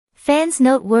Fans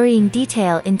note worrying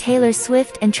detail in Taylor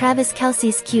Swift and Travis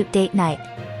Kelce's cute date night.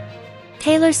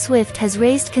 Taylor Swift has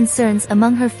raised concerns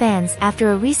among her fans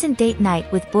after a recent date night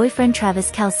with boyfriend Travis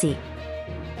Kelce.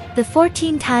 The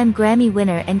 14-time Grammy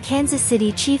winner and Kansas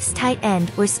City Chiefs tight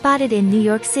end were spotted in New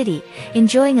York City,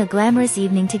 enjoying a glamorous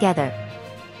evening together.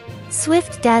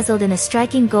 Swift dazzled in a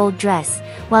striking gold dress,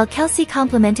 while Kelce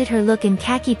complimented her look in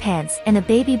khaki pants and a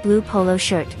baby blue polo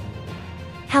shirt.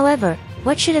 However,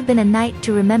 what should have been a night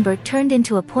to remember turned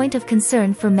into a point of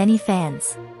concern for many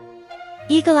fans.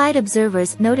 Eagle-eyed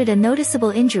observers noted a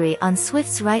noticeable injury on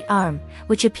Swift's right arm,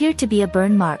 which appeared to be a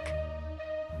burn mark.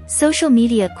 Social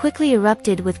media quickly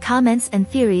erupted with comments and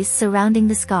theories surrounding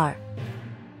the scar.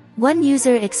 One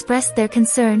user expressed their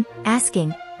concern,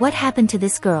 asking, "What happened to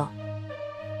this girl?"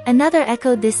 Another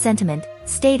echoed this sentiment,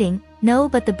 stating, "No,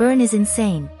 but the burn is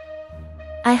insane.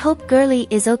 I hope girlie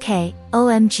is okay,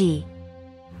 OMG."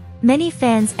 Many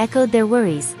fans echoed their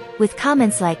worries, with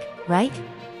comments like, "Right?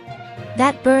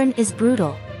 That burn is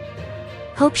brutal.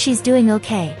 Hope she's doing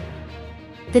okay."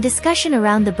 The discussion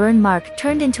around the burn mark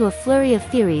turned into a flurry of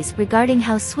theories regarding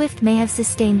how Swift may have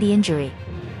sustained the injury.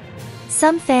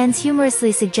 Some fans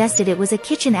humorously suggested it was a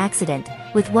kitchen accident,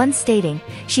 with one stating,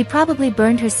 "She probably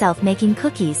burned herself making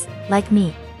cookies, like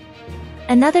me."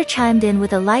 Another chimed in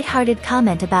with a light-hearted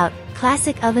comment about,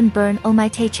 "Classic oven burn, oh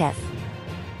my chef."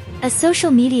 A social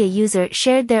media user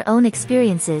shared their own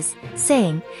experiences,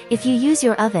 saying, "If you use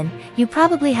your oven, you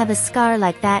probably have a scar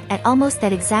like that at almost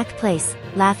that exact place,"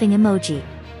 laughing emoji.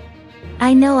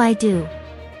 "I know I do."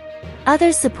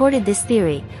 Others supported this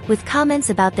theory, with comments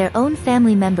about their own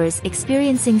family members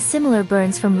experiencing similar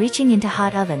burns from reaching into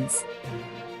hot ovens.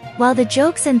 While the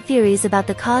jokes and theories about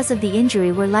the cause of the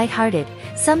injury were lighthearted,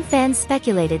 some fans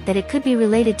speculated that it could be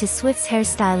related to Swift's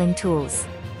hairstyling tools.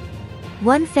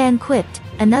 One fan quipped,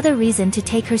 "Another reason to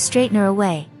take her straightener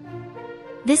away."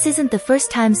 This isn't the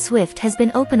first time Swift has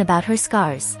been open about her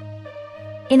scars.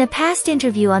 In a past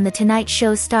interview on The Tonight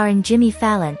Show starring Jimmy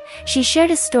Fallon, she shared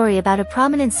a story about a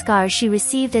prominent scar she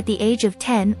received at the age of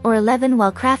 10 or 11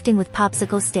 while crafting with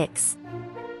popsicle sticks.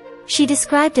 She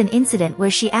described an incident where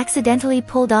she accidentally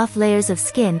pulled off layers of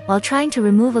skin while trying to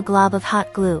remove a glob of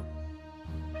hot glue.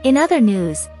 In other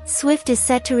news, Swift is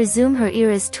set to resume her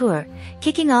Eras tour,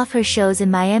 kicking off her shows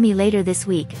in Miami later this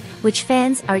week, which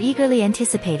fans are eagerly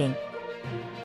anticipating.